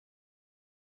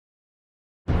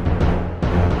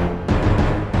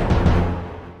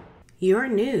Your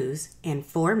news in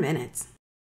 4 minutes.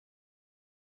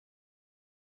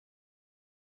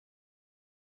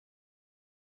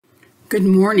 Good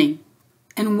morning,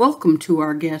 and welcome to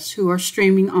our guests who are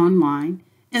streaming online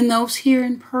and those here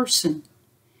in person.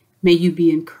 May you be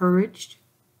encouraged,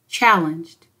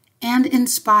 challenged, and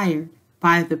inspired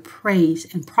by the praise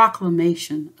and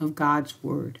proclamation of God's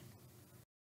Word.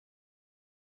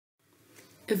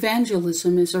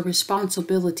 Evangelism is a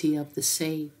responsibility of the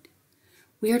saved.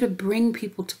 We are to bring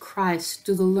people to Christ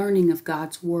through the learning of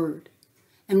God's Word,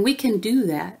 and we can do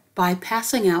that by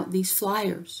passing out these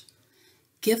flyers.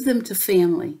 Give them to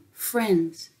family,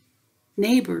 friends,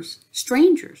 neighbors,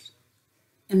 strangers.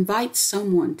 Invite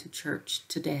someone to church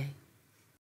today.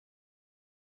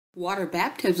 Water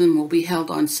baptism will be held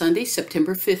on Sunday,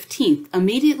 September 15th,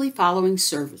 immediately following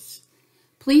service.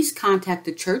 Please contact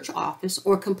the church office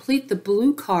or complete the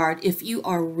blue card if you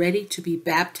are ready to be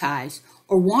baptized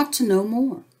or want to know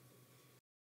more.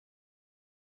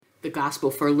 The Gospel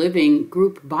for Living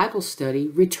group Bible study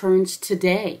returns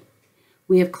today.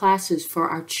 We have classes for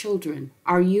our children,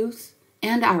 our youth,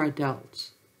 and our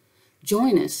adults.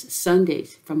 Join us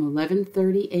Sundays from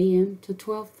 11:30 a.m. to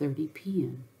 12:30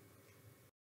 p.m.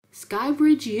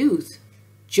 Skybridge Youth,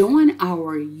 join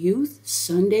our Youth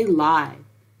Sunday Live.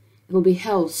 It will be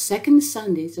held second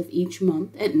Sundays of each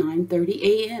month at 9:30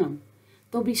 a.m.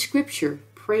 There'll be scripture,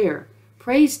 prayer,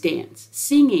 praise dance,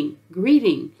 singing,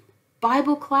 greeting,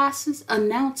 Bible classes,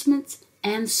 announcements,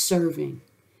 and serving.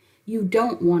 You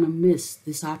don't want to miss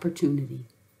this opportunity.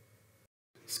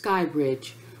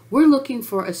 Skybridge, we're looking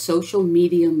for a social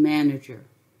media manager.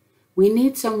 We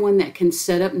need someone that can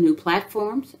set up new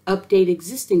platforms, update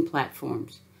existing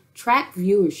platforms, track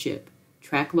viewership,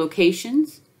 track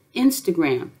locations,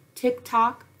 Instagram,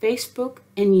 TikTok, Facebook,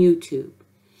 and YouTube.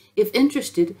 If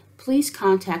interested, please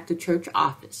contact the church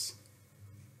office.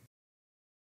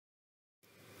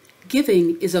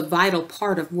 Giving is a vital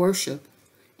part of worship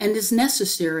and is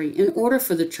necessary in order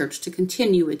for the church to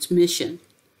continue its mission.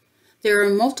 There are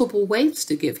multiple ways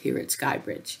to give here at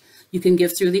Skybridge. You can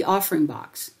give through the offering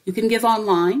box. You can give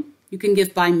online. You can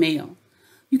give by mail.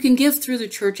 You can give through the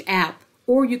church app,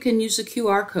 or you can use the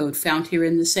QR code found here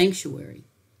in the sanctuary.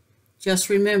 Just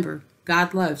remember,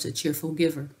 God loves a cheerful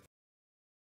giver.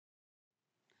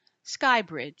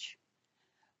 Skybridge.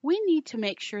 We need to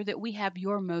make sure that we have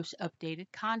your most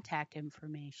updated contact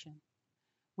information.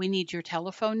 We need your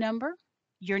telephone number,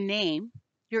 your name,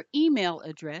 your email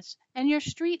address, and your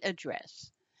street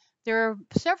address. There are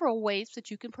several ways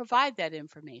that you can provide that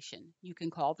information. You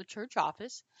can call the church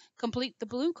office, complete the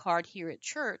blue card here at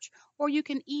church, or you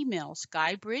can email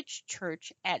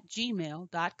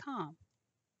skybridgechurch@gmail.com.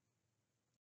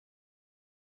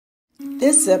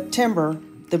 This September,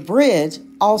 The Bridge,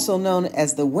 also known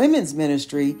as the Women's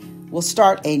Ministry, will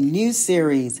start a new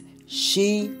series,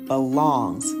 She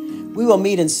Belongs. We will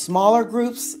meet in smaller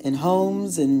groups, in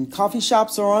homes, in coffee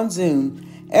shops, or on Zoom.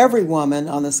 Every woman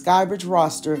on the Skybridge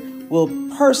roster will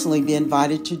personally be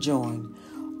invited to join.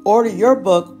 Order your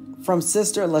book from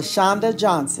Sister LaShonda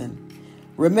Johnson.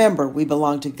 Remember, we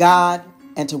belong to God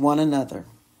and to one another.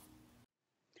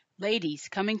 Ladies,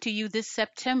 coming to you this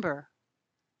September,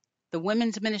 the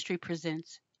Women's Ministry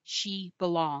presents She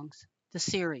Belongs, the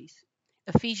series,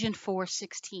 Ephesians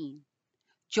 4:16.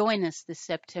 Join us this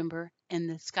September in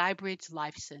the Skybridge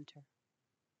Life Center.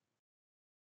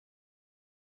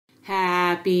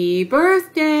 Happy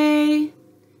birthday!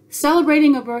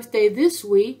 Celebrating a birthday this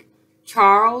week,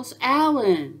 Charles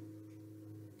Allen,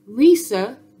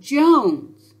 Lisa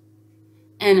Jones,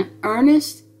 and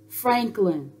Ernest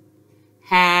Franklin.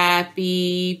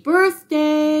 Happy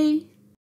birthday!